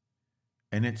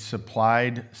 and it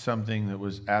supplied something that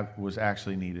was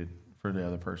actually needed for the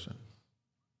other person.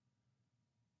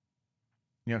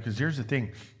 Because here's the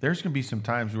thing. There's going to be some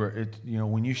times where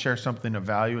when you share something of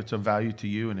value, it's of value to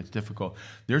you and it's difficult.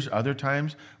 There's other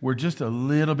times where just a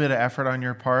little bit of effort on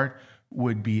your part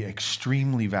would be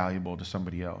extremely valuable to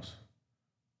somebody else.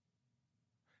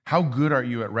 How good are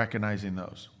you at recognizing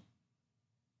those?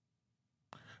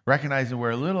 Recognizing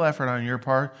where a little effort on your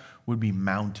part would be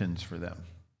mountains for them.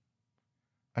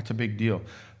 That's a big deal.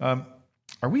 Are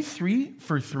we 3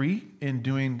 for 3 in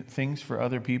doing things for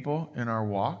other people in our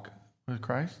walk with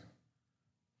Christ?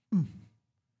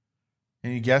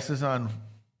 Any guesses on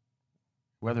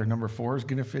whether number 4 is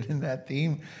going to fit in that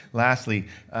theme? Lastly,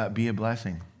 be a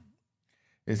blessing.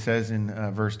 It says in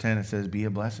verse 10, it says, be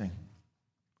a blessing.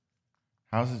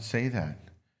 How does it say that?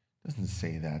 It doesn't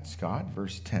say that, Scott.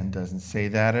 Verse 10 doesn't say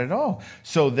that at all.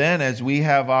 So then, as we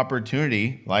have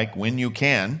opportunity, like when you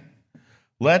can,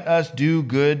 let us do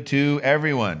good to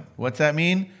everyone. What's that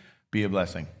mean? Be a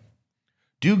blessing.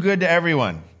 Do good to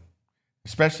everyone,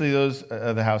 especially those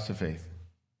of the house of faith.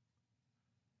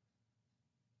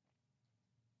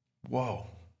 Whoa.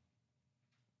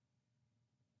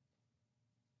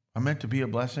 I'm meant to be a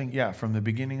blessing? Yeah, from the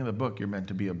beginning of the book, you're meant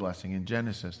to be a blessing. In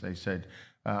Genesis, they said,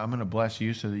 I'm going to bless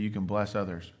you so that you can bless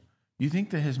others. You think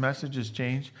that his message has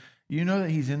changed? You know that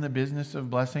he's in the business of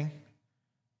blessing?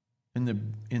 In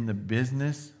the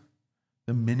business,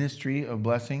 the ministry of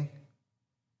blessing?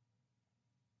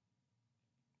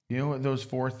 You know what those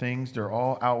 4 things, they're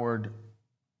all outward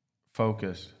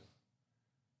focused.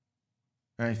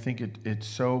 And I think it's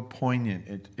so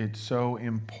poignant. It's so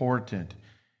important.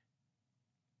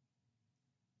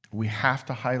 We have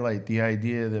to highlight the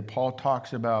idea that Paul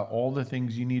talks about all the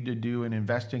things you need to do in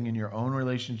investing in your own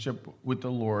relationship with the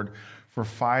Lord for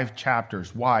 5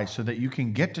 chapters. Why? So that you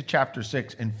can get to chapter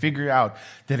 6 and figure out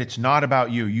that it's not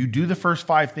about you. You do the first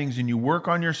 5 things and you work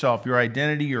on yourself, your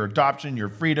identity, your adoption, your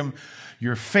freedom,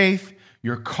 your faith,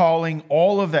 your calling,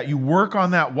 all of that. You work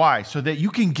on that. Why? So that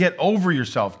you can get over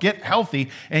yourself, get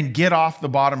healthy, and get off the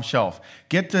bottom shelf.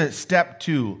 Get to step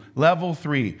 2, level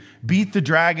 3. Beat the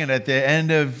dragon at the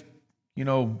end of,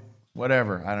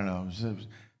 whatever. I don't know.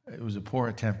 It was a poor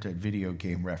attempt at video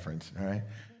game reference, all right?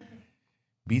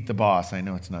 Beat the boss. I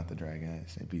know it's not the dragon. I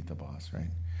say beat the boss,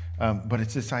 right? But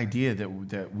it's this idea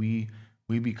that we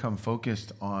become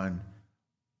focused on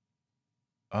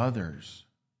others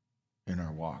in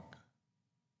our walk.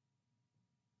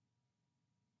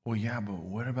 Well, yeah, but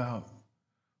what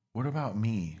about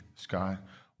me, Scott?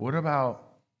 What about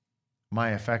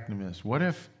my effectiveness? What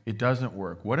if it doesn't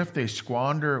work? What if they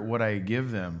squander what I give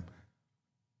them?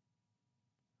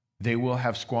 They will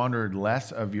have squandered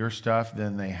less of your stuff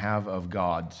than they have of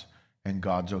God's, and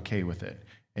God's okay with it.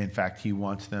 In fact, he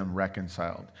wants them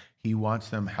reconciled. He wants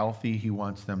them healthy. He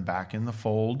wants them back in the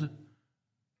fold.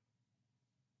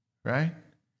 Right?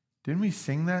 Didn't we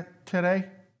sing that today?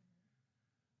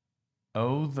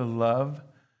 Oh, the love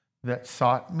that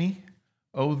sought me.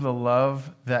 Oh, the love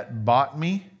that bought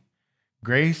me.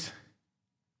 Grace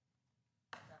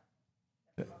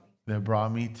that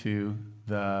brought me to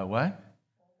the what?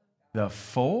 The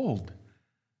fold.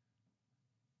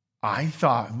 I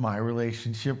thought my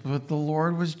relationship with the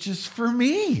Lord was just for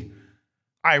me.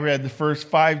 I read the first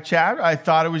 5 chapters. I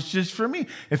thought it was just for me.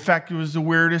 In fact, it was the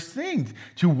weirdest thing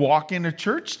to walk into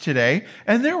church today,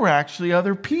 and there were actually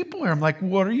other people here. I'm like,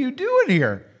 what are you doing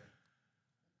here?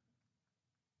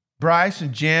 Bryce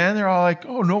and Jan, they're all like,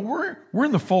 oh, no, we're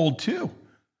in the fold too.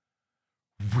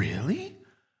 Really?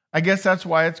 I guess that's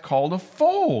why it's called a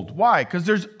fold. Why? Because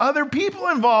there's other people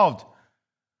involved.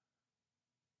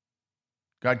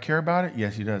 God care about it?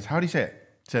 Yes, he does. How do he say it?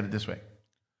 He said it this way.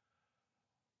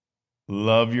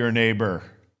 Love your neighbor.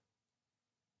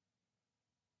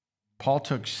 Paul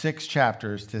took 6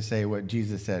 chapters to say what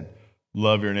Jesus said.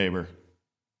 Love your neighbor.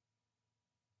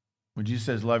 When Jesus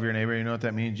says love your neighbor, you know what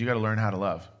that means? You got to learn how to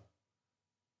love.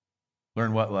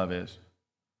 Learn what love is.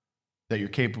 That you're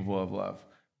capable of love.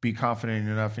 Be confident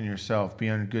enough in yourself. Be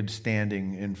on good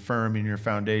standing and firm in your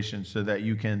foundation so that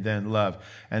you can then love.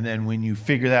 And then when you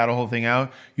figure that whole thing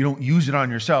out, you don't use it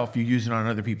on yourself. You use it on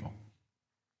other people.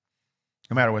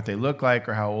 No matter what they look like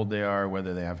or how old they are, or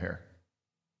whether they have hair.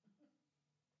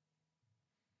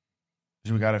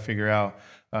 So we got to figure out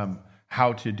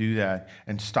how to do that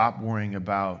and stop worrying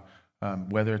about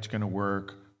whether it's going to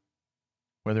work,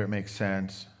 whether it makes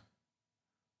sense,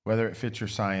 whether it fits your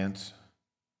science,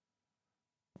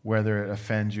 whether it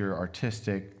offends your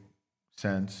artistic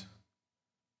sense.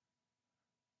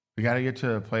 We got to get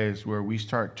to a place where we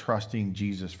start trusting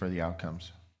Jesus for the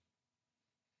outcomes.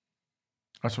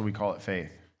 That's what we call it, faith.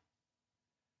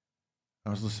 I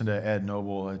was listening to Ed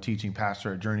Noble, a teaching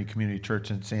pastor at Journey Community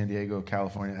Church in San Diego,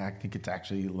 California. I think it's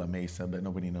actually La Mesa, but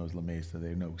nobody knows La Mesa.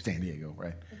 They know San Diego,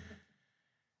 right?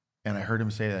 And I heard him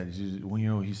say that.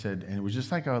 He said, and it was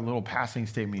just like a little passing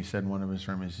statement he said in one of his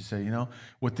sermons. He said,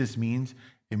 what this means?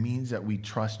 It means that we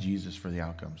trust Jesus for the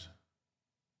outcomes.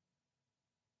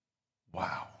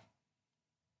 Wow.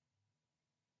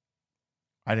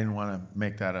 I didn't want to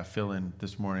make that a fill-in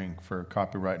this morning for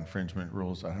copyright infringement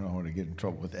rules. I don't want to get in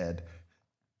trouble with Ed.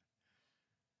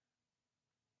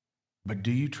 But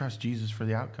do you trust Jesus for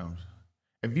the outcomes?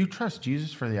 If you trust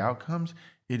Jesus for the outcomes,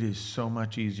 it is so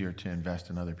much easier to invest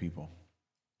in other people.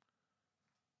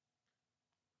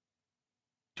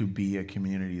 To be a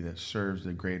community that serves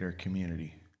the greater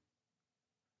community.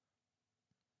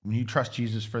 When you trust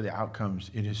Jesus for the outcomes,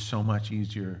 it is so much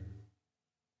easier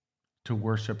to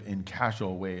worship in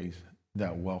casual ways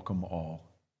that welcome all.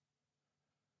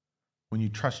 When you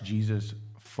trust Jesus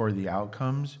for the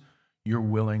outcomes, you're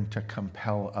willing to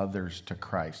compel others to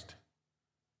Christ.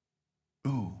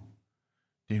 Ooh,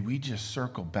 did we just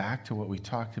circle back to what we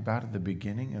talked about at the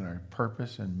beginning in our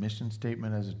purpose and mission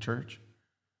statement as a church?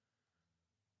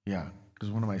 Yeah, because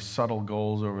one of my subtle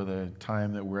goals over the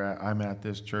time that I'm at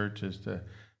this church is to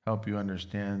help you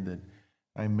understand that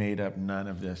I made up none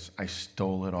of this. I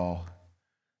stole it all.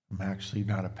 I'm actually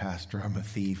not a pastor. I'm a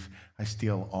thief. I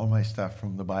steal all my stuff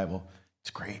from the Bible. It's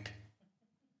great.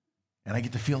 And I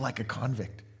get to feel like a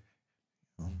convict.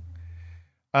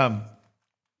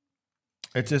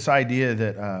 It's this idea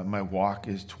that my walk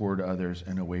is toward others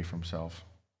and away from self.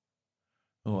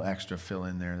 A little extra fill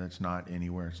in there that's not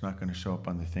anywhere. It's not going to show up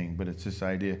on the thing, but it's this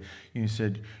idea. You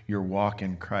said your walk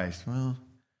in Christ. Well,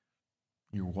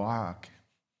 your walk,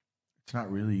 it's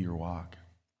not really your walk.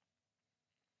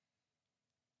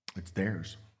 It's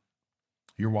theirs.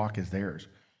 Your walk is theirs.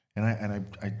 And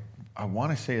I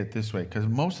want to say it this way, because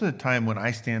most of the time when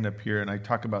I stand up here and I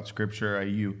talk about Scripture,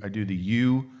 I do the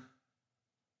you,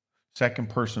 second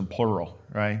person plural,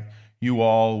 right? You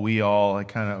all, we all,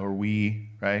 or we,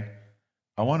 right?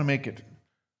 I want to make it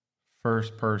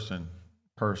first person,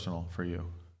 personal for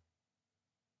you.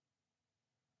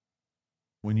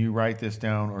 When you write this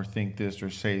down or think this or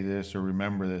say this or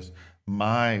remember this,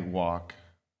 my walk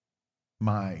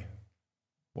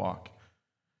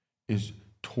is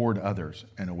toward others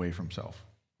and away from self.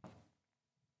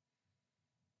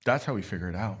 That's how we figure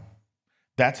it out.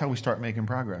 That's how we start making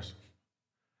progress.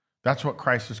 That's what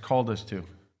Christ has called us to.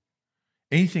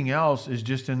 Anything else is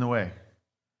just in the way.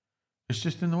 It's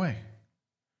just in the way.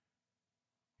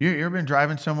 You ever been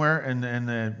driving somewhere and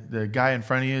the guy in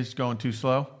front of you is going too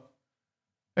slow?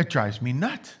 It drives me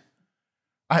nuts.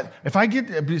 If I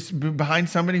get behind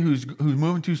somebody who's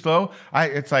moving too slow,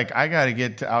 it's like I got to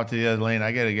get out to the other lane.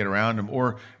 I got to get around them.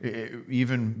 Or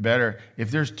even better,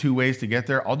 if there's two ways to get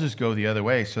there, I'll just go the other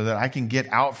way so that I can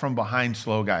get out from behind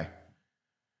slow guy.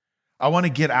 I want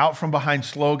to get out from behind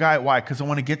slow guy. Why? Because I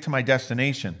want to get to my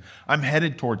destination. I'm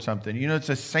headed towards something. It's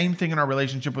the same thing in our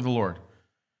relationship with the Lord.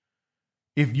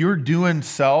 If you're doing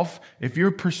self, if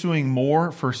you're pursuing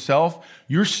more for self,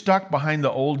 you're stuck behind the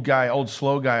old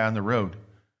slow guy on the road.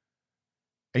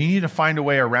 And you need to find a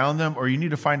way around them, or you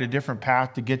need to find a different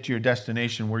path to get to your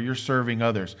destination where you're serving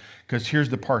others. Because here's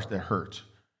the part that hurts.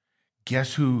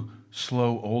 Guess who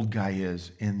slow old guy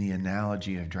is in the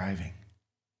analogy of driving?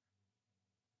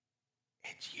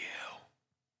 It's you.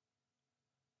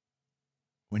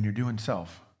 When you're doing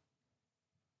self,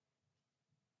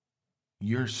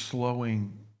 you're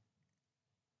slowing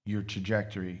your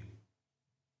trajectory,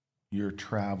 your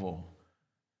travel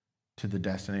to the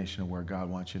destination of where God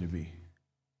wants you to be.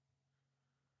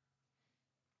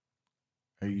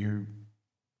 You're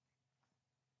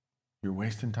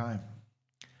wasting time.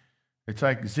 It's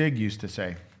like Zig used to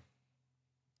say.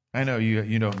 I know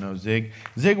you don't know Zig.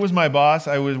 Zig was my boss.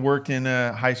 I worked in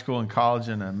high school and college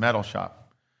in a metal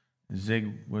shop.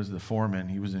 Zig was the foreman.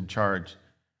 He was in charge.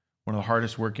 One of the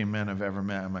hardest working men I've ever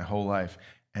met in my whole life,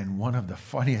 and one of the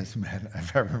funniest men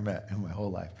I've ever met in my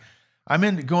whole life.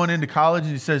 I'm going into college,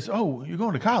 and he says, oh, you're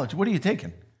going to college. What are you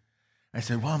taking? I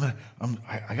said, well,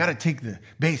 I got to take the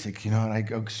basic, and I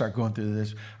start going through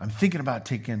this. I'm thinking about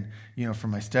taking, for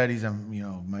my studies,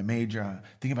 my major, I'm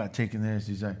thinking about taking this.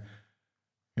 He's like,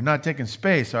 you're not taking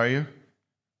space, are you?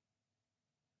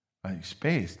 Like,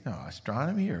 space? No,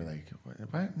 astronomy or like,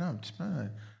 what? No,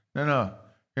 no,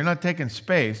 you're not taking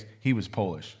space. He was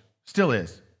Polish. Still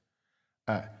is.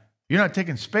 You're not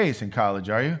taking space in college,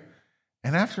 are you?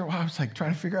 And after a while, I was like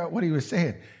trying to figure out what he was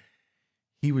saying.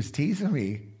 He was teasing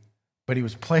me, but he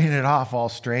was playing it off all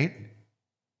straight.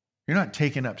 You're not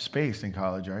taking up space in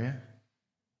college, are you?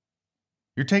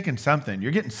 You're taking something.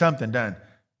 You're getting something done.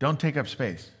 Don't take up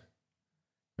space,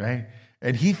 right?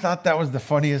 And he thought that was the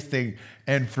funniest thing.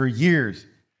 And for years,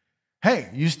 hey,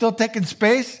 you still taking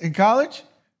space in college?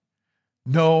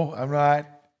 No, I'm not.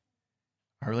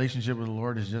 Our relationship with the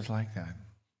Lord is just like that.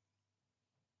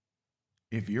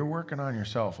 If you're working on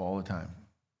yourself all the time,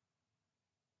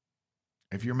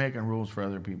 if you're making rules for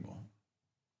other people,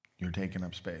 you're taking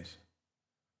up space.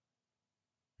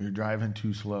 You're driving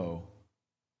too slow.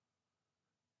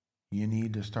 You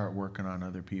need to start working on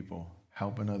other people,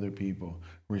 helping other people,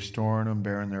 restoring them,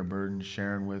 bearing their burdens,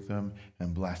 sharing with them,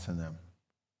 and blessing them.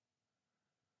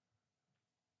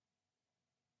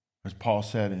 As Paul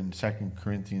said in 2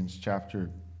 Corinthians chapter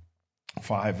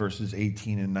 5, verses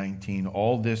 18 and 19,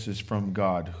 all this is from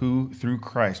God, who through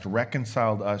Christ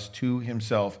reconciled us to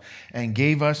himself and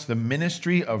gave us the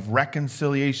ministry of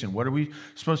reconciliation. What are we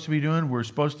supposed to be doing? We're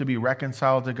supposed to be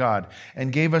reconciled to God,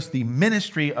 and gave us the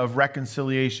ministry of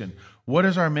reconciliation. What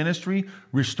is our ministry?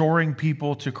 Restoring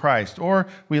people to Christ, or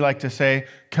we like to say,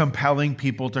 compelling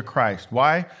people to Christ.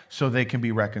 Why? So they can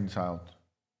be reconciled.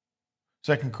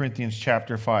 2 Corinthians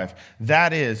chapter 5.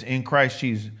 That is, in Christ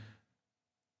Jesus,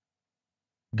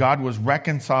 God was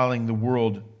reconciling the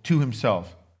world to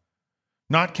himself,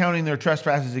 not counting their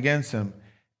trespasses against them,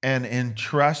 and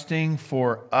entrusting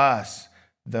for us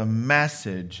the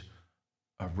message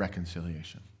of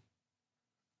reconciliation.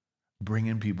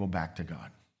 Bringing people back to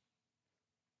God.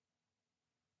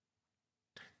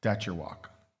 That's your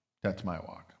walk. That's my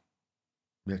walk.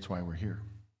 That's why we're here.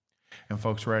 And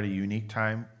folks, we're at a unique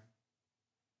time.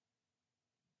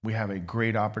 We have a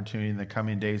great opportunity in the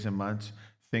coming days and months.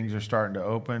 Things are starting to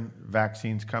open,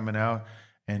 vaccines coming out,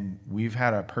 and we've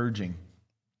had a purging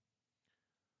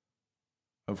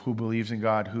of who believes in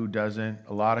God, who doesn't.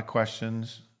 A lot of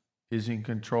questions. Is he in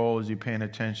control? Is he paying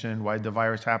attention? Why did the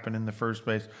virus happen in the first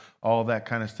place? All that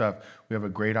kind of stuff. We have a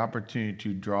great opportunity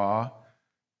to draw,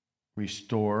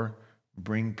 restore,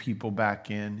 bring people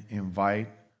back in, invite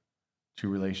to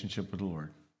relationship with the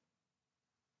Lord.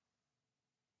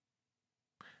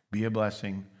 Be a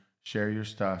blessing. Share your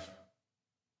stuff.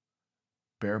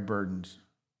 Bear burdens,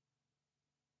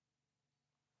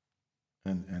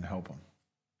 and help them.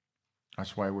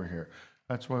 That's why we're here.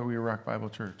 That's why we're Rock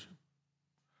Bible Church.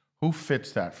 Who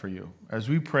fits that for you? As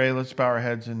we pray, let's bow our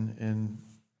heads and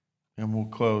we'll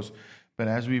close. But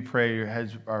as we pray, your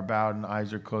heads are bowed and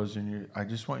eyes are closed, and I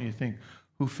just want you to think,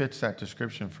 who fits that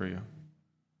description for you?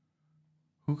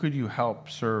 Who could you help,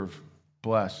 serve,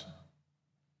 bless?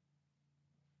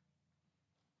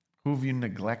 Who have you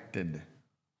neglected?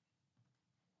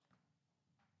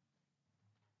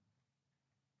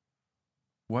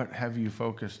 What have you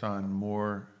focused on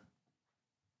more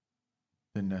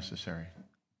than necessary?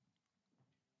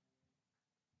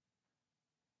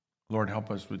 Lord,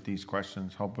 help us with these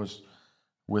questions. Help us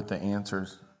with the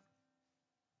answers.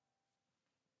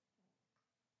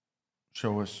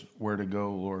 Show us where to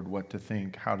go, Lord, what to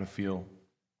think, how to feel.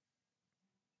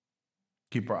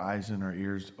 Keep our eyes and our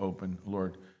ears open,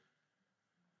 Lord.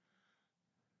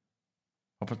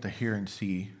 Help us to hear and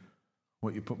see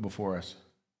what you put before us.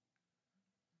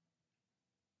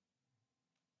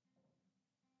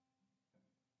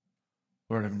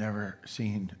 Lord, I've never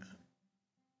seen,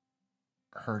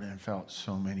 heard, and felt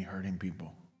so many hurting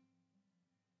people.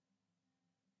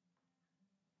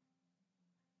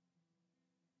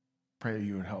 Pray that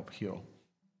you would help heal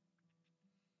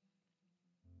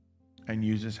and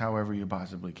use us however you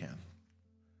possibly can.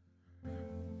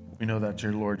 We know that's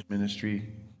your Lord's ministry.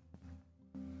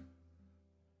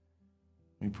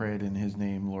 We pray it in his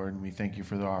name, Lord, and we thank you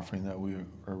for the offering that we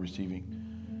are receiving.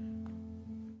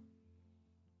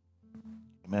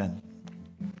 Amen.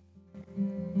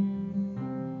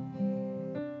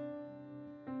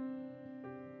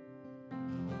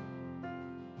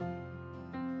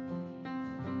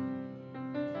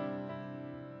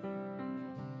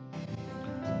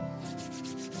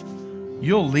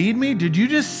 You'll lead me? Did you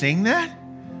just sing that?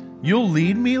 You'll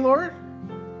lead me, Lord?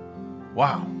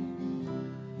 Wow.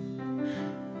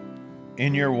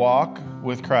 in your walk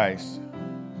with Christ,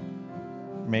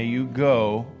 may you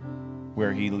go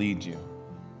where he leads you.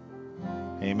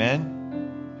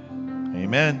 Amen.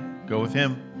 Amen. Go with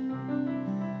him.